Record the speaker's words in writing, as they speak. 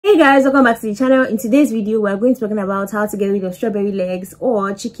Hey guys, welcome back to the channel. In today's video we're going to be talking about how to get rid of strawberry legs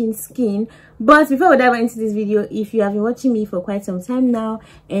or chicken skin. But before we dive into this video, if you have been watching me for quite some time now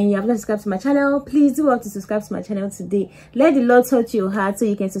and you have not subscribed to my channel, please do well to subscribe to my channel today. Let the Lord touch your heart so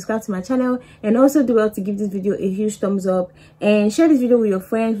you can subscribe to my channel, and also do well to give this video a huge thumbs up and share this video with your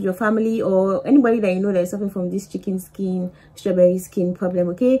friends, with your family, or anybody that you know that is suffering from this chicken skin, strawberry skin problem.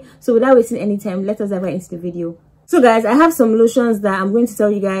 Okay, so without wasting any time, let us dive right into the video. So guys, I have some lotions that I'm going to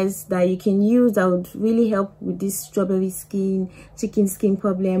tell you guys that you can use that would really help with this strawberry skin, chicken skin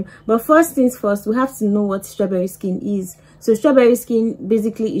problem. But first things first, we have to know what strawberry skin is. So strawberry skin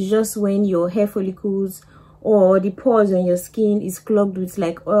basically is just when your hair follicles or the pores on your skin is clogged with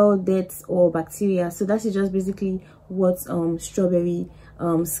like oil, dirt or bacteria. So that is just basically what strawberry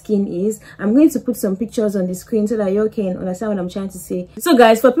skin is. I'm going to put some pictures on the screen so that you can understand what I'm trying to say. So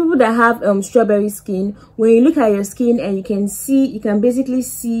guys, for people that have strawberry skin, when you look at your skin and you can basically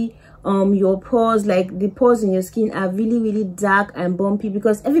see your pores, like the pores in your skin are really dark and bumpy,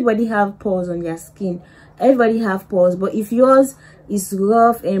 because everybody have pores on their skin. Everybody have pores, but if yours is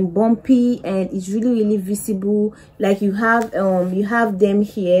rough and bumpy and it's really visible, like you have them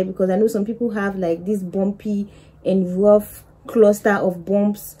here, because I know some people have like this bumpy and rough cluster of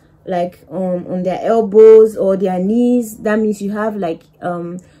bumps like on their elbows or their knees. That means you have like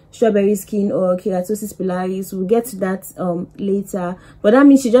strawberry skin or keratosis pilaris. We'll get to that later, but that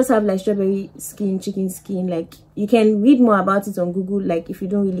means you just have like strawberry skin, chicken skin. Like you can read more about it on Google, like if you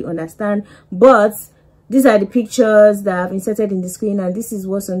don't really understand. But these are the pictures that I've inserted in the screen, and this is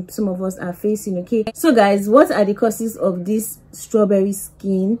what some of us are facing. Okay, so guys, what are the causes of this strawberry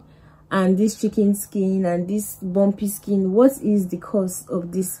skin and this chicken skin and this bumpy skin? What is the cause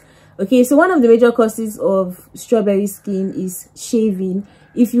of this? Okay, so one of the major causes of strawberry skin is shaving.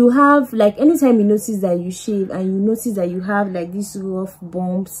 If you have like, anytime you notice that you shave and you notice that you have like these rough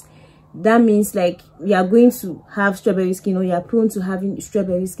bumps, that means like you are going to have strawberry skin, or you are prone to having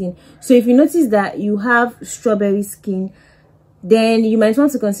strawberry skin. So if you notice that you have strawberry skin, then you might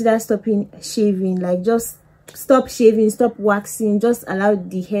want to consider stopping shaving. Like just stop shaving, stop waxing, just allow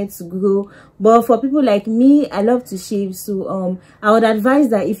the hair to grow. But for people like me, I love to shave, so I would advise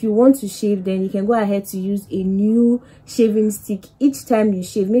that if you want to shave, then you can go ahead to use a new shaving stick. Each time you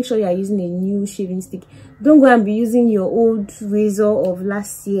shave, make sure you are using a new shaving stick. Don't go and be using your old razor of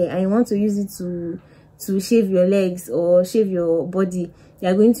last year and you want to use it to shave your legs or shave your body. You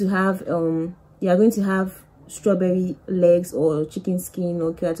are going to have strawberry legs or chicken skin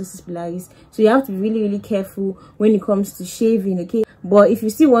or keratosis pilaris. So you have to be really careful when it comes to shaving. Okay, but if you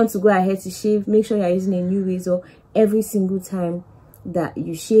still want to go ahead to shave, make sure you are using a new razor every single time that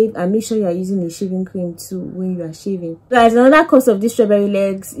you shave, and make sure you are using a shaving cream too when you are shaving. Guys, another cause of these strawberry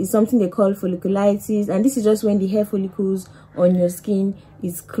legs is something they call folliculitis, and this is just when the hair follicles on your skin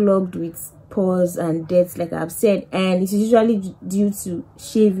is clogged with pores and dirt, like I've said, and it is usually due to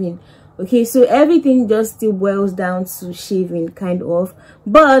shaving. Okay, so everything just still boils down to shaving, kind of.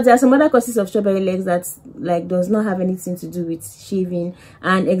 But there are some other causes of strawberry legs that like does not have anything to do with shaving.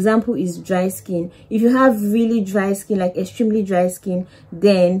 An example is dry skin. If you have really dry skin, like extremely dry skin,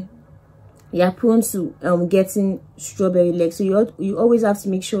 then you are prone to getting strawberry legs. So you always have to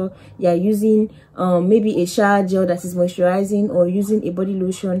make sure you are using maybe a shower gel that is moisturizing, or using a body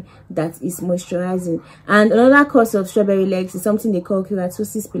lotion that is moisturizing. And another cause of strawberry legs is something they call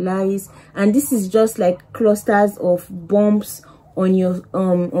keratosis pilaris, and this is just like clusters of bumps on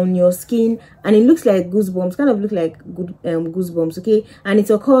your skin, and it looks like goosebumps, kind of look like goosebumps. Okay, and it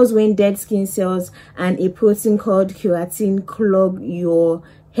occurs when dead skin cells and a protein called keratin clog your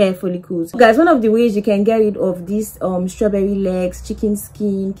hair follicles. Guys, one of the ways you can get rid of these strawberry legs, chicken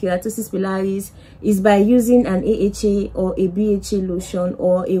skin, keratosis pilaris is by using an AHA or a BHA lotion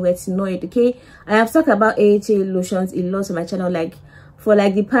or a retinoid. Okay, I have talked about AHA lotions a lot on my channel. Like for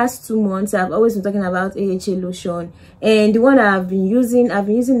like the past 2 months, I've always been talking about AHA lotion, and the one I've been using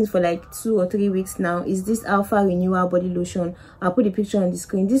it for like 2 or 3 weeks now, is this Alpha Renewal body lotion. I'll put the picture on the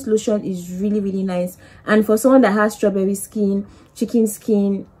screen. This lotion is really nice, and for someone that has strawberry skin, chicken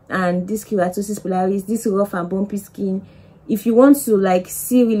skin, and this keratosis pilaris, this rough and bumpy skin, if you want to like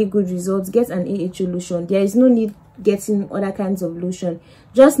see really good results, get an AHA lotion. There is no need getting other kinds of lotion.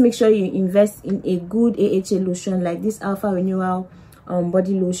 Just make sure you invest in a good AHA lotion like this Alpha Renewal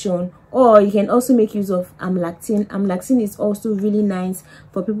body lotion, or you can also make use of amlactin. Amlactin is also really nice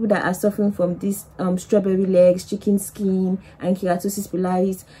for people that are suffering from this strawberry legs, chicken skin, and keratosis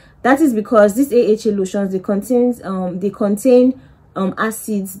pilaris. That is because these AHA lotions, they contain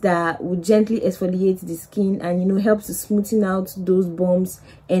acids that would gently exfoliate the skin and, you know, help to smoothen out those bumps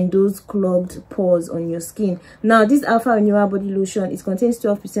and those clogged pores on your skin. Now this alpha renewal body lotion, it contains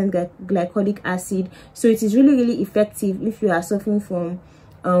 12% glycolic acid, so it is really effective if you are suffering from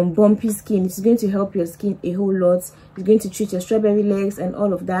bumpy skin. It's going to help your skin a whole lot. It's going to treat your strawberry legs and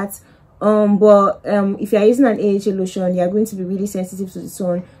all of that. If you are using an AHA lotion, you are going to be really sensitive to the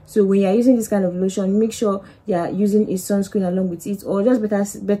sun. So when you are using this kind of lotion, make sure you are using a sunscreen along with it, or just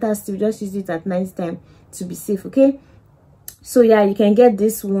better still, just use it at night time to be safe. Okay, so yeah, you can get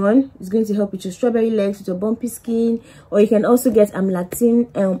this one. It's going to help with your strawberry legs, with your bumpy skin. Or you can also get amlactin.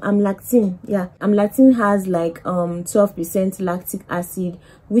 Amlactin has like 12% lactic acid,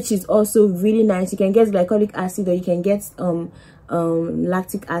 which is also really nice. You can get glycolic acid, or you can get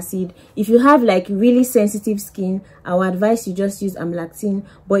lactic acid. If you have like really sensitive skin, I would advise you just use amlactin.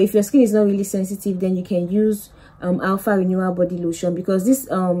 But if your skin is not really sensitive, then you can use alpha renewal body lotion, because this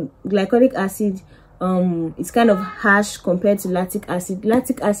glycolic acid, it's kind of harsh compared to lactic acid.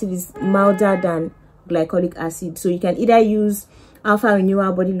 Lactic acid is milder than glycolic acid, so you can either use alpha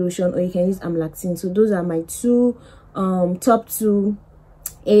renewal body lotion, or you can use amlactin. So those are my top two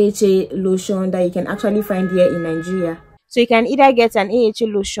AHA lotion that you can actually find here in Nigeria. So you can either get an AHA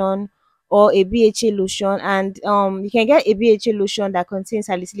lotion or a BHA lotion, and you can get a BHA lotion that contains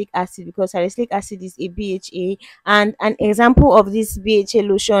salicylic acid, because salicylic acid is a BHA. And an example of this BHA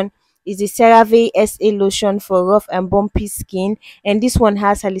lotion is the CeraVe SA lotion for rough and bumpy skin, and this one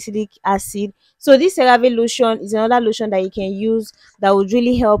has salicylic acid. So this CeraVe lotion is another lotion that you can use that would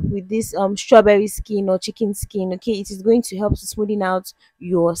really help with this strawberry skin or chicken skin. Okay, it is going to help to smoothen out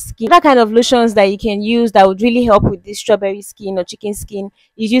your skin. That kind of lotions that you can use that would really help with this strawberry skin or chicken skin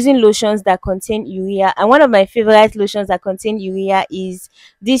is using lotions that contain urea. And one of my favorite lotions that contain urea is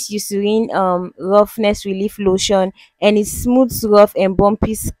this Eucerin roughness relief lotion, and it smooths rough and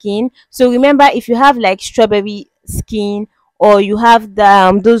bumpy skin. So remember, if you have like strawberry skin, or you have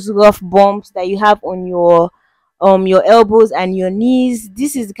the those rough bumps that you have on your elbows and your knees,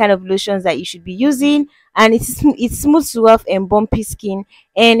 this is the kind of lotions that you should be using. And it smooths rough and bumpy skin,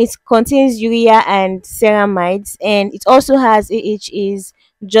 and it contains urea and ceramides, and it also has AHAs,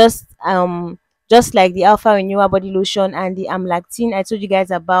 just like the alpha renewal body lotion and the amlactin I told you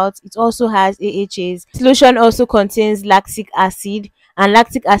guys about. It also has AHAs. This lotion also contains lactic acid, and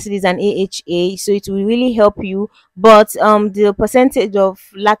lactic acid is an AHA, so it will really help you. But the percentage of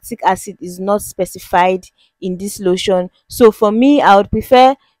lactic acid is not specified in this lotion. So for me, I would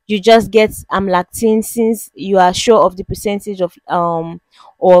prefer you just get amlactin, since you are sure of the percentage of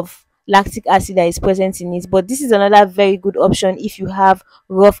lactic acid that is present in it. But this is another very good option if you have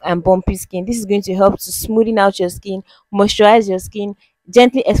rough and bumpy skin. This is going to help to smoothen out your skin, moisturize your skin,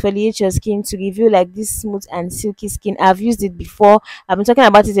 gently exfoliate your skin to give you like this smooth and silky skin. I've used it before. I've been talking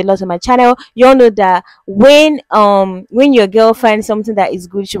about it a lot on my channel. You all know that when your girl finds something that is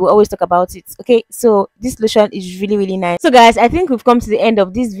good, she will always talk about it. Okay, so this lotion is really nice. So guys, I think we've come to the end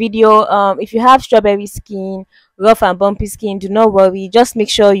of this video. If you have strawberry skin, rough and bumpy skin, do not worry. Just make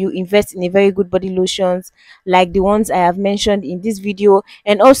sure you invest in a very good body lotions like the ones I have mentioned in this video,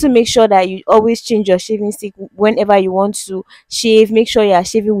 and also make sure that you always change your shaving stick whenever you want to shave. Make sure you are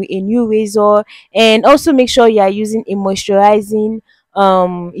shaving with a new razor, and also make sure you are using a moisturizing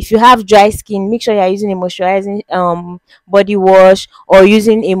if you have dry skin, make sure you are using a moisturizing body wash, or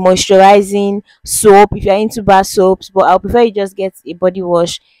using a moisturizing soap if you are into bar soaps. But I'll prefer you just get a body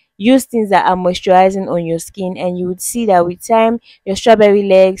wash. Use things that are moisturizing on your skin, and you would see that with time your strawberry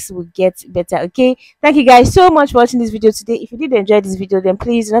legs will get better. Okay, thank you guys so much for watching this video today. If you did enjoy this video, then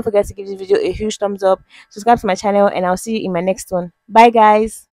please don't forget to give this video a huge thumbs up, subscribe to my channel, and I'll see you in my next one. Bye guys.